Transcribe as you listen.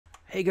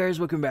Hey guys,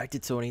 welcome back to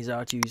Tony's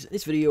How To's. In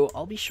this video,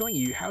 I'll be showing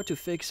you how to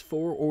fix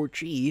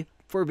 403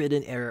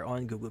 forbidden error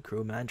on Google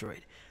Chrome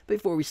Android.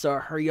 Before we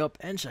start, hurry up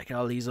and check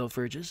out these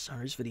features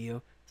on this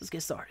video. Let's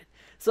get started.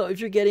 So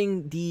if you're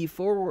getting the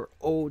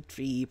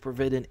 403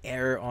 forbidden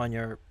error on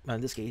your,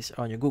 in this case,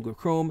 on your Google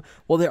Chrome,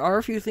 well, there are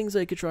a few things that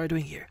you could try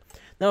doing here.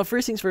 Now,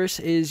 first things first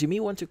is you may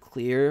want to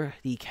clear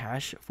the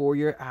cache for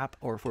your app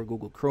or for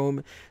Google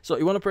Chrome. So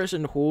you want to press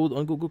and hold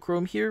on Google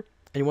Chrome here,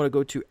 and you want to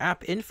go to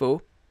App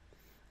Info.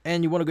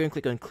 And you want to go and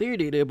click on clear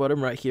data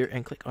bottom right here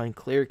and click on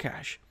clear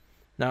cache.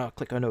 Now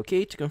click on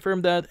OK to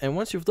confirm that, and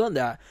once you've done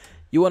that,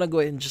 you want to go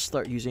ahead and just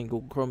start using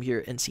Google Chrome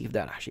here and see if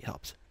that actually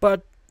helps.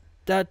 But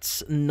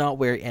that's not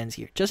where it ends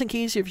here. Just in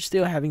case if you're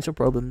still having some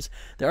problems,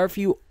 there are a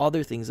few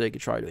other things that you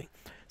could try doing.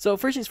 So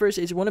first things first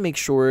is you want to make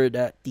sure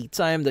that the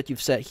time that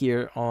you've set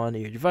here on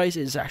your device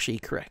is actually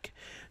correct.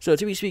 So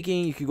to be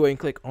speaking, you could go and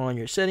click on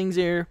your settings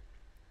there,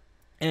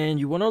 and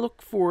you want to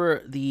look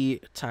for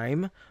the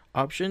time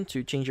option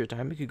to change your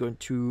time. You could go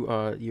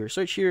into your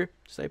search here,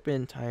 type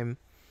in time,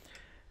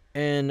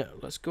 and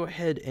let's go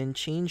ahead and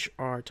change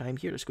our time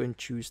here. Let's go and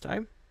choose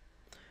time,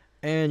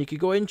 and you could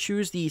go ahead and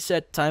choose the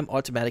set time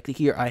automatically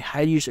here. I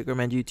highly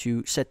recommend you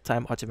to set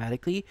time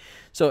automatically.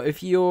 So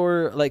if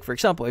you're like, for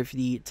example, if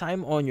the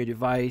time on your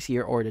device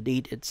here or the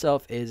date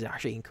itself is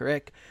actually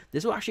incorrect,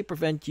 this will actually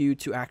prevent you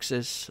to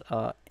access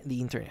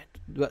the internet.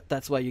 But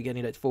that's why you're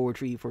getting that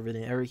 403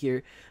 forbidden error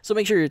here. So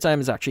make sure your time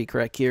is actually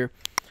correct here.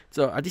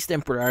 So at least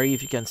temporary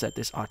if you can set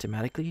this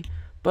automatically.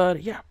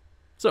 But yeah.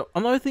 So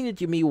another thing that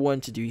you may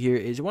want to do here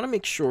is you want to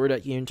make sure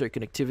that your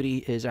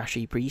interconnectivity is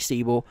actually pretty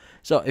stable.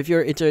 So if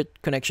your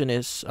internet connection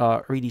is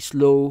really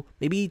slow,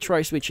 maybe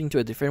try switching to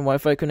a different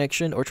Wi-Fi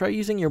connection or try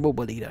using your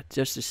mobile data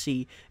just to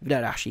see if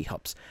that actually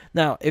helps.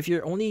 Now, if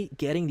you're only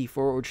getting the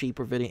 403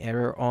 preventing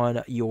error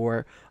on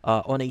your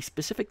on a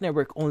specific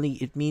network only,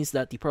 it means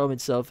that the problem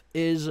itself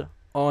is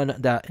on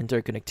that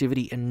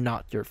interconnectivity and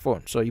not your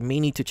phone. So you may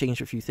need to change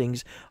a few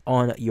things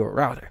on your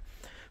router.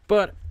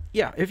 But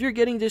yeah, if you're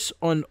getting this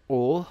on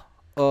all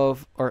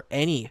of or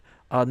any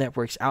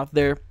networks out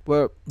there,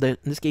 well, in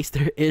this case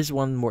there is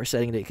one more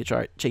setting that you could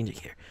try changing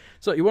here.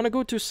 So you want to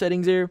go to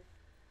settings there,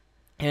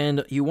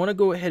 and you want to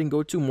go ahead and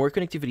go to more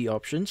connectivity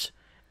options,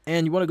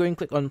 and you want to go and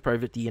click on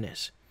private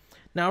DNS.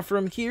 Now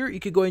from here you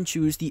could go and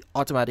choose the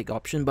automatic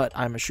option, but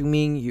I'm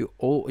assuming you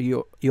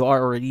are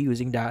already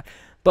using that.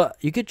 But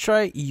you could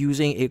try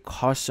using a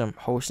custom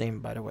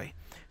hostname, by the way.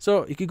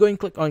 So you could go and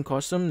click on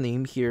custom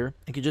name here.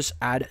 You could just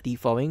add the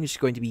following. It's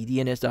going to be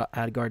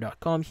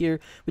dns.adgar.com here,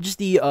 which is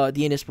the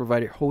DNS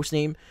provider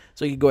hostname.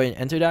 So you could go ahead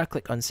and enter that,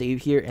 click on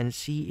save here, and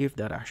see if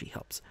that actually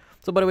helps.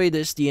 So by the way,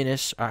 this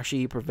DNS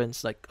actually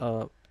prevents like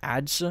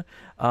ads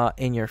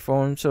in your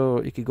phone.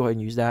 So you could go ahead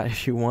and use that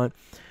if you want.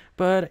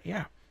 But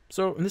yeah.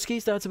 So in this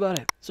case, that's about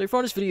it. So if you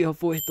found this video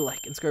helpful, hit the like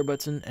and subscribe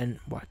button and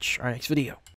watch our next video.